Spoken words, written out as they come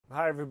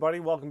Hi everybody,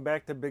 welcome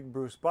back to Big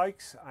Bruce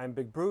Bikes. I'm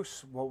Big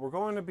Bruce. What we're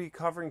going to be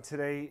covering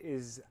today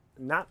is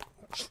not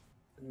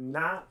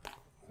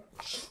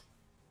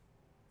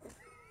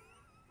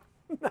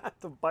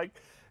the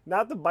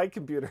bike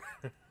computer.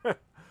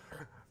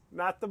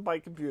 Not the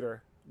bike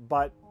computer,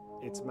 but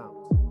its mount.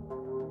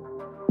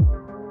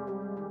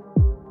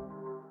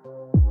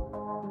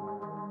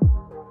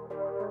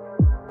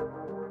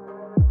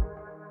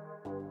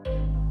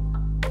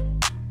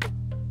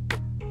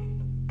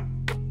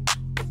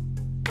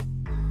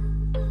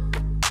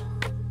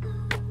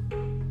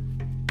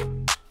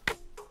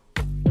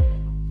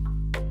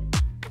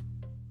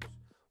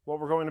 What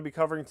we're going to be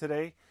covering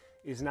today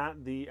is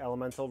not the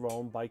Elemental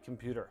Roam bike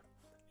computer.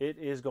 It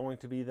is going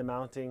to be the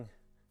mounting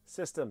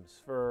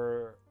systems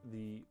for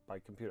the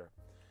bike computer.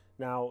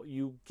 Now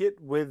you get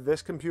with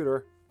this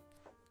computer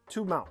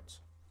two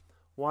mounts.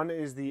 One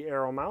is the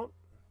AERO mount.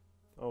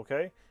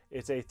 Okay,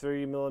 it's a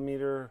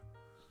 3mm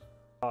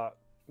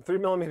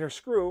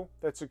screw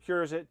that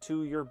secures it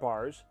to your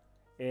bars,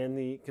 and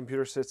the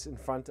computer sits in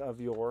front of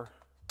your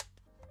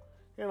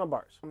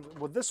handlebars.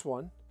 With this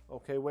one,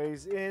 okay,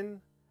 weighs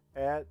in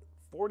at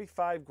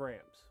 45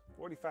 grams.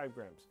 45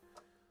 grams.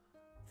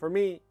 For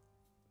me,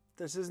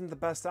 this isn't the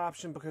best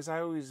option because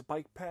I always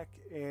bike pack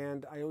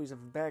and I always have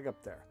a bag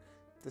up there.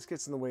 This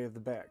gets in the way of the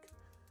bag.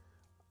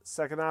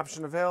 Second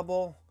option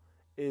available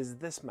is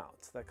this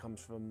mount that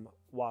comes from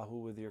Wahoo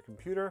with your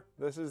computer.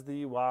 This is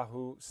the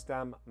Wahoo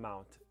stem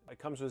mount. It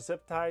comes with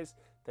zip ties.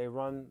 They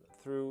run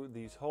through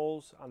these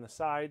holes on the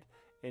side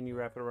and you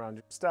wrap it around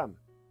your stem.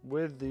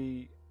 With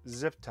the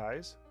zip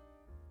ties,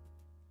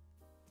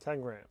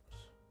 10 grams.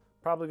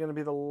 Probably going to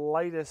be the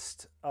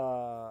lightest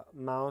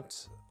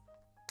mount.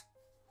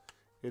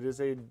 It is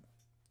a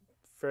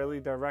fairly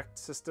direct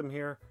system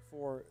here.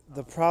 For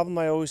the problem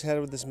I always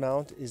had with this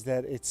mount is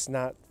that it's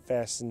not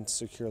fastened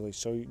securely.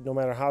 So no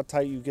matter how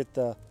tight you get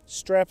the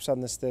straps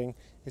on this thing,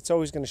 it's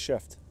always going to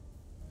shift.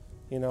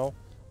 You know,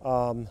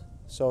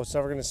 so it's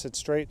never going to sit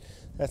straight.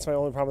 That's my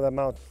only problem with that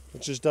mount.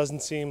 It just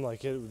doesn't seem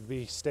like it would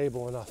be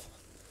stable enough.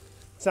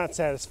 It's not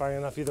satisfying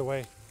enough either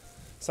way.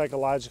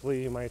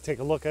 Psychologically, you might take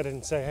a look at it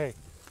and say, hey,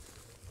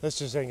 this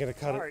just ain't gonna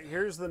cut it. All right,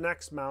 here's the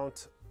next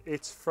mount.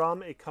 It's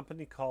from a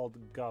company called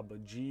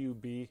GUB,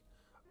 G-U-B.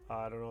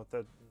 I don't know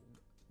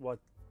what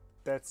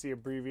that's the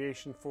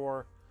abbreviation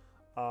for.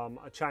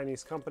 A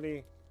Chinese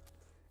company.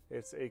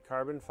 It's a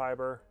carbon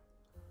fiber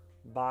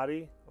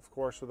body, of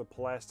course, with a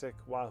plastic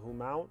Wahoo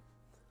mount.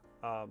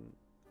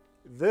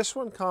 This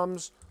one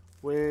comes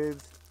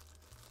with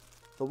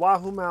the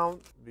Wahoo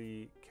mount,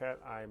 the cat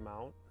eye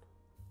mount.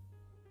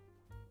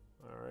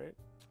 All right,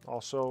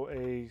 also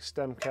a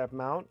stem cap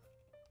mount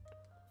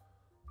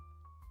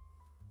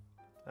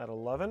at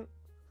 11.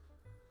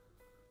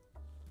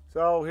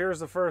 So here's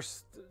the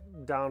first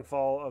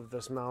downfall of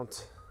this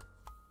mount.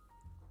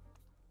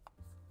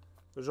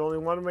 There's only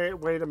one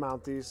way to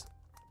mount these.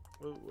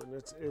 Ooh, and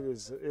it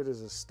is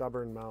a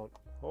stubborn mount.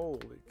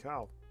 Holy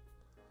cow.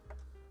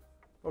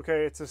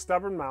 Okay, it's a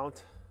stubborn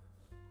mount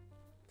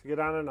to get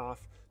on and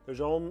off.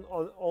 There's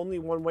only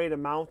one way to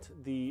mount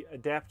the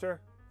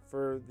adapter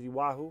for the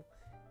Wahoo,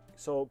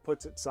 so it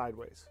puts it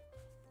sideways.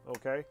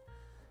 Okay.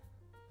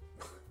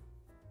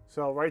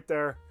 So right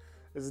there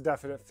is a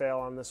definite fail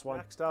on this one.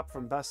 Next up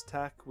from Best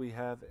Tech, we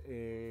have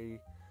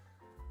a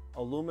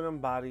aluminum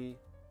body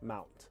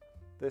mount.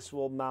 This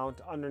will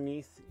mount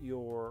underneath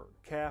your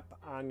cap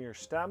on your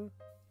stem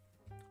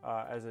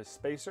as a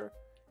spacer.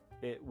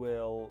 It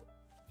will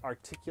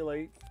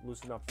articulate,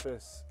 loosen up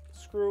this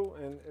screw,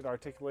 and it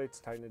articulates,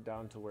 tighten it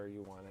down to where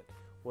you want it.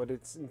 What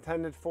it's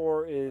intended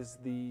for is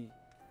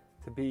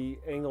to be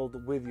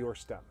angled with your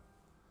stem.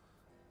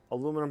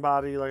 Aluminum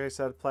body, like I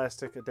said,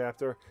 plastic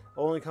adapter.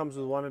 Only comes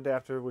with one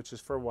adapter, which is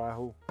for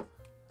Wahoo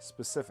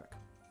specific.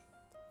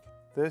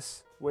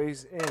 This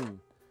weighs in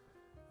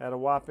at a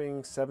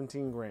whopping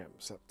 17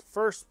 grams.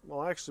 First,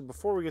 well actually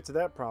before we get to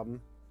that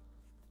problem,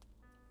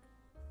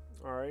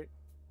 all right.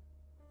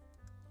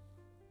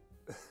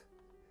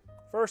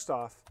 First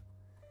off,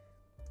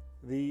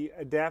 the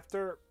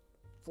adapter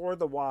for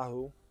the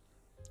Wahoo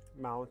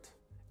mount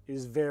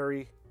is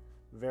very,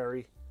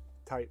 very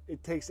tight.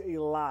 It takes a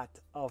lot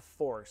of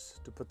force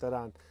to put that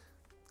on.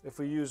 If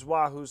we use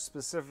Wahoo's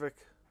specific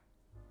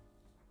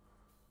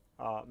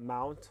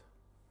mount,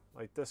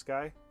 like this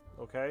guy,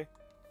 okay,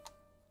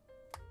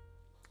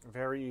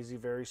 very easy,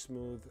 very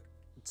smooth,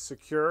 it's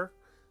secure.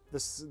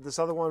 This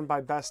other one by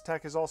Best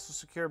Tech is also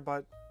secure,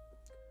 but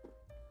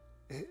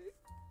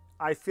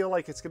I feel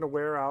like it's going to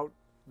wear out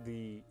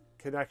the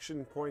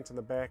connection points on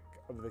the back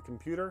of the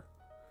computer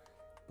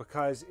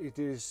because it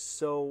is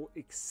so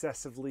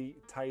excessively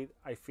tight.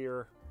 I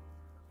fear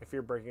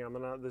breaking.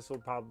 This will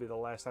probably be the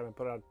last time I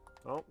put it on.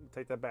 Oh,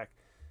 take that back.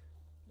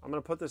 I'm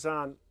gonna put this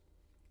on,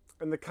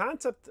 and the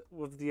concept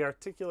with the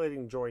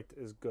articulating joint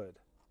is good.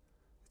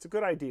 It's a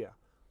good idea,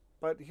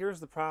 but here's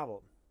the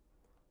problem.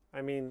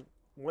 I mean,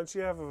 once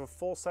you have a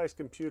full-size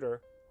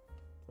computer,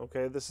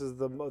 okay, this is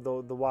the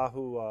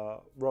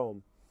Wahoo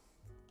Roam.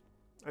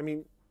 I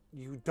mean,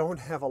 you don't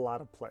have a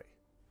lot of play,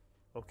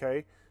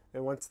 okay?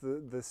 and once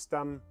the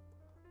stem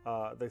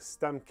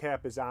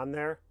cap is on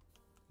there,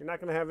 you're not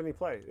going to have any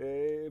play.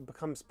 It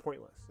becomes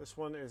pointless. This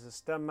one is a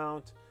stem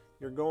mount.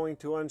 You're going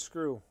to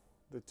unscrew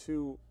the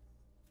 2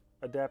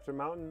 adapter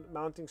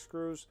mounting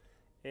screws,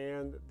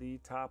 and the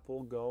top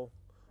will go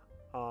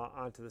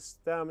onto the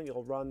stem.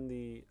 You'll run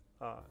the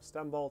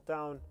stem bolt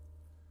down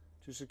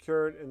to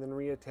secure it, and then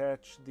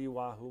reattach the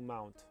Wahoo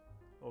mount.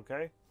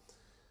 Okay?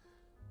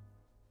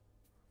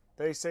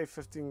 They say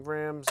 15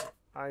 grams.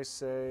 I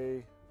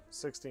say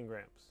 16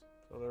 grams.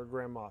 So they're a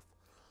gram off.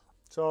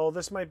 So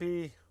this might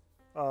be,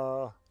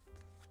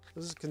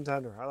 this is a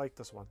contender. I like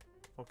this one.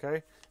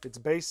 Okay? It's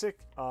basic.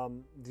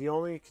 The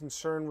only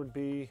concern would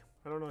be,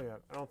 I don't know yet.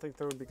 I don't think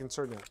there would be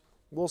concern yet.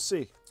 We'll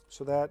see.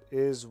 So that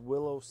is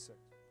WILEOSIX.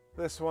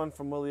 This one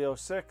from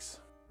WILEOSIX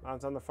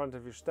mounts on the front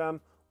of your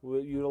stem,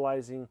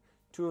 utilizing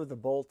 2 of the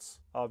bolts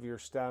of your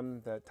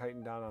stem that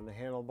tighten down on the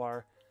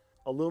handlebar.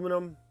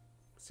 Aluminum,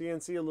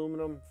 CNC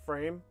aluminum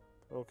frame,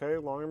 okay,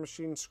 longer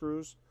machine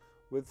screws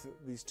with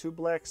these 2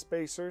 black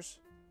spacers,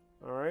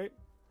 all right.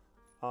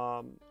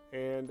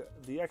 And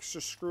the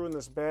extra screw in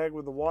this bag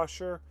with the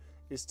washer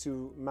is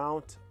to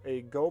mount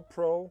a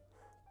GoPro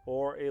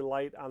or a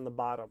light on the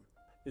bottom.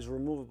 Is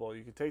removable.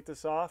 You can take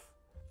this off.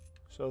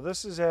 So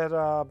this is at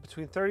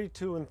between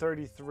 32 and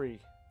 33.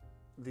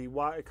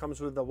 It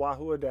comes with the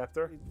Wahoo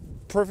adapter.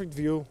 Perfect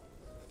view.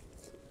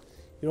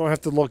 You don't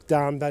have to look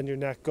down, bend your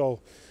neck,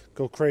 go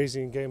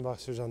crazy and game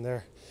busters on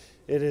there.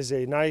 It is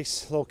a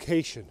nice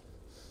location.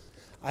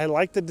 I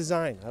like the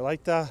design. I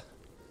like the,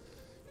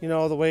 you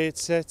know, the way it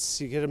sits.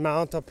 You get a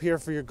mount up here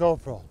for your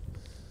GoPro.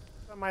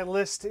 On my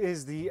list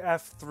is the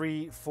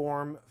F3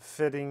 form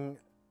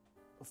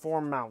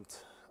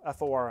mount.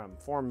 FORM,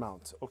 form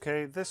mount.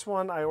 Okay, this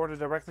one I ordered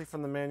directly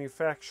from the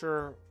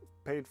manufacturer,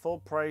 paid full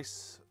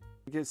price.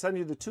 We can send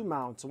you the 2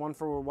 mounts, one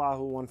for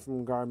Wahoo, one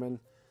from Garmin.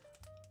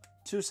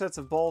 2 sets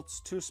of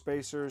bolts, 2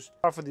 spacers.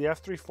 For the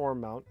F3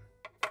 form mount.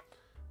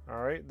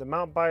 All right, the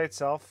mount by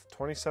itself,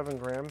 27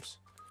 grams.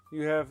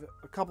 You have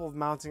a couple of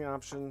mounting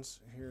options.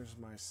 Here's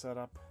my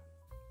setup.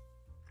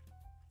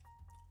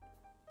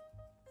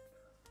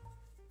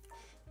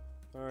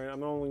 All right,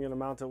 I'm only going to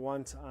mount it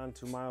once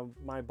onto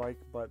my bike,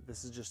 but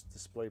this is just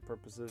display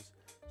purposes,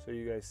 so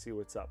you guys see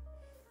what's up.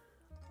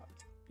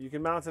 You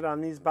can mount it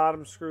on these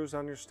bottom screws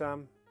on your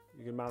stem.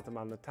 You can mount them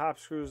on the top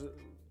screws,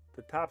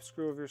 the top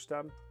screw of your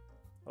stem,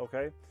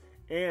 okay?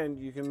 And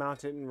you can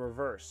mount it in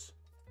reverse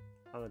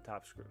on the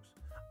top screws.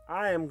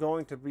 I am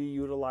going to be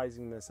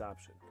utilizing this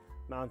option,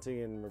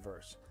 mounting in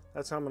reverse.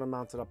 That's how I'm going to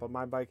mount it up on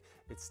my bike.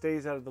 It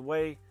stays out of the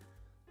way.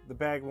 The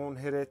bag won't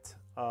hit it.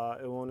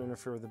 It won't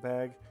interfere with the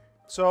bag.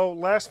 So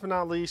last but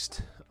not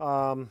least,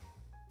 we're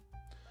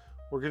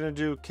going to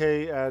do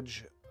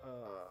K-edge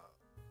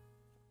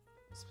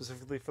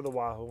specifically for the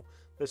Wahoo.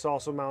 This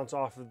also mounts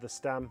off of the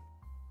stem,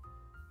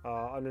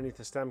 underneath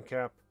the stem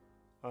cap.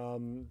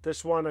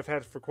 This one I've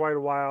had for quite a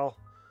while.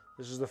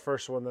 This is the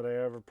first one that I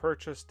ever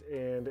purchased,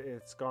 and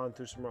it's gone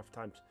through some rough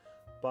times.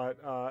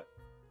 But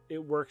it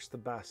works the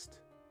best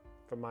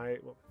for my...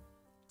 Well,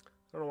 I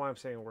don't know why I'm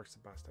saying it works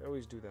the best. I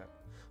always do that.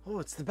 Oh,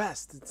 it's the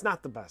best. It's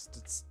not the best.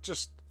 It's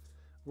just...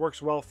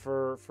 works well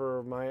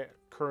for my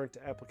current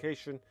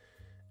application.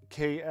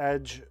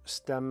 K-edge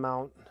stem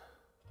mount,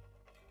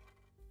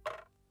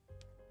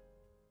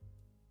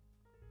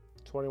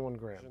 21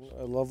 grams.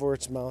 I love where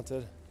it's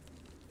mounted.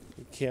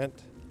 You can't.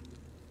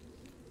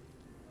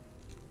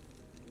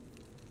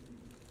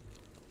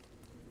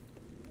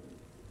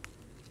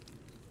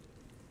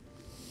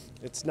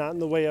 It's not in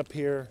the way up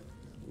here.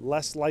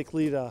 Less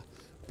likely to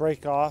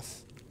break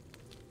off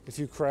if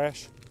you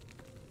crash.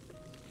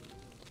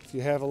 If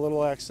you have a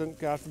little accident,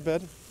 God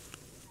forbid,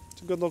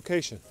 it's a good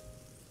location.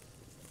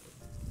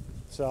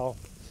 So,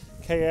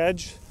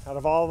 K-edge, out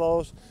of all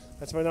those,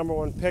 that's my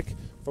 #1 pick.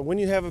 For when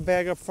you have a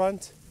bag up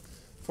front,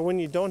 for when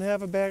you don't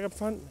have a bag up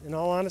front, in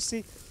all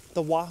honesty,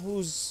 the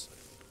Wahoo's,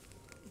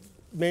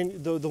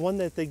 the one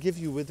that they give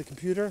you with the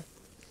computer,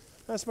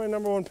 that's my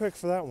 #1 pick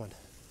for that one.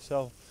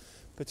 So,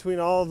 between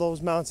all of those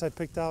mounts I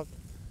picked out,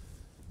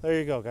 there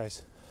you go,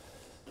 guys.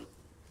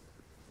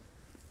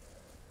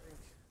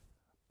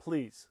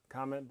 Please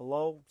comment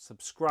below,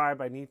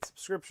 subscribe. I need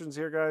subscriptions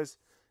here, guys.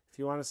 If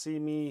you want to see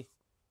me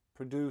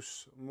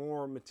produce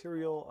more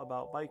material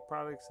about bike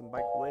products and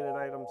bike related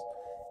items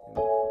and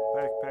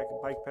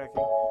bike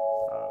packing,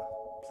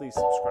 please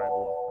subscribe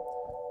below.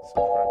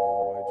 Subscribe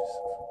below.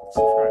 Just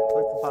subscribe,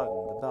 click the button,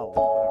 the bell,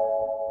 whatever.